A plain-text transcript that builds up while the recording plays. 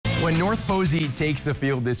When North Posey takes the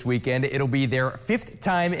field this weekend, it'll be their 5th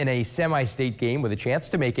time in a semi-state game with a chance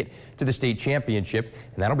to make it to the state championship,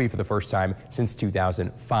 and that'll be for the first time since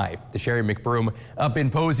 2005. Sherry McBroom up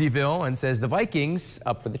in Poseyville and says the Vikings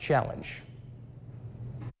up for the challenge.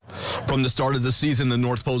 From the start of the season, the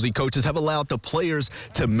North Posey coaches have allowed the players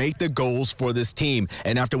to make the goals for this team.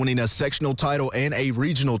 And after winning a sectional title and a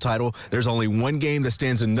regional title, there's only one game that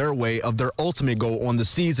stands in their way of their ultimate goal on the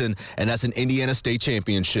season, and that's an Indiana State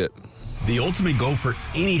Championship. The ultimate goal for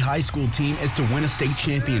any high school team is to win a state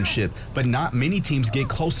championship, but not many teams get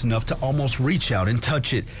close enough to almost reach out and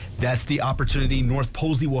touch it. That's the opportunity North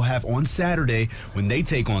Posey will have on Saturday when they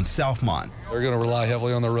take on Southmont. They're going to rely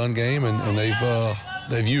heavily on the run game, and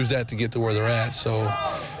they've used that to get to where they're at. So,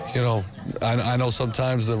 you know, I know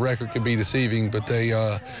sometimes the record can be deceiving, but they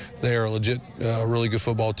are a legit, really good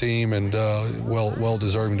football team, and well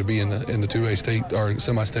deserving to be in the 2A state or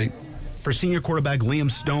semi-state. For senior quarterback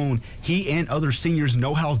Liam Stone, he and other seniors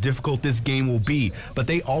know how difficult this game will be, but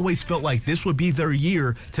they always felt like this would be their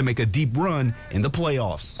year to make a deep run in the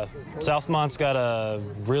playoffs. Southmont's got a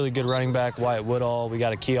really good running back, Wyatt Woodall. We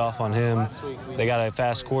got to key off on him. They got a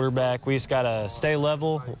fast quarterback. We just got to stay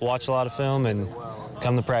level, watch a lot of film, and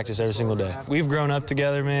come to practice every single day. We've grown up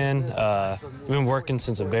together, man. We've been working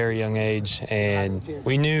since a very young age, and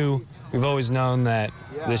we've always known that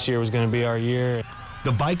this year was going to be our year. The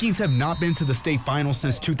Vikings have not been to the state finals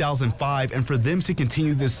since 2005, and for them to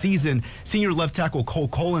continue this season, senior left tackle Cole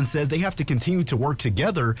Cullen says they have to continue to work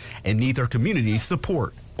together and need their community's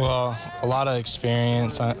support. Well, a lot of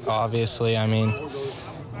experience, obviously. I mean,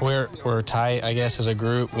 we're tight, I guess, as a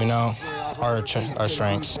group. We know our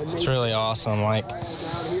strengths. It's really awesome, like,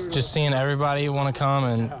 just seeing everybody want to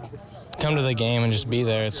come to the game and just be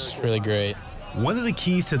there. It's really great. One of the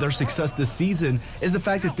keys to their success this season is the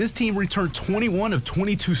fact that this team returned 21 of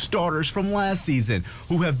 22 starters from last season,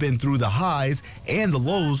 who have been through the highs and the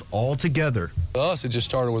lows all together. For us, it just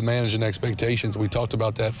started with managing expectations. We talked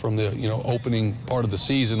about that from the opening part of the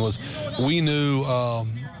season. Was we knew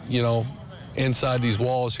inside these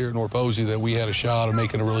walls here at North Posey that we had a shot of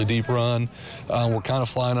making a really deep run. We're kind of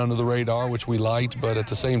flying under the radar, which we liked, but at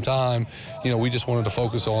the same time, we just wanted to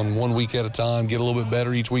focus on 1 week at a time, get a little bit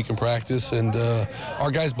better each week in practice, and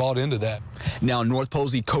our guys bought into that. Now, North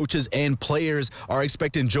Posey coaches and players are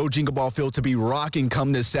expecting Joe Jingaball Field to be rocking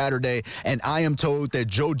come this Saturday, and I am told that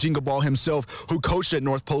Joe Jingaball himself, who coached at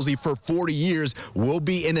North Posey for 40 years, will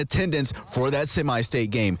be in attendance for that semi-state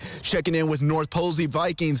game. Checking in with North Posey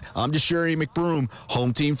Vikings, I'm Sherry McBroom,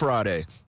 Home Team Friday.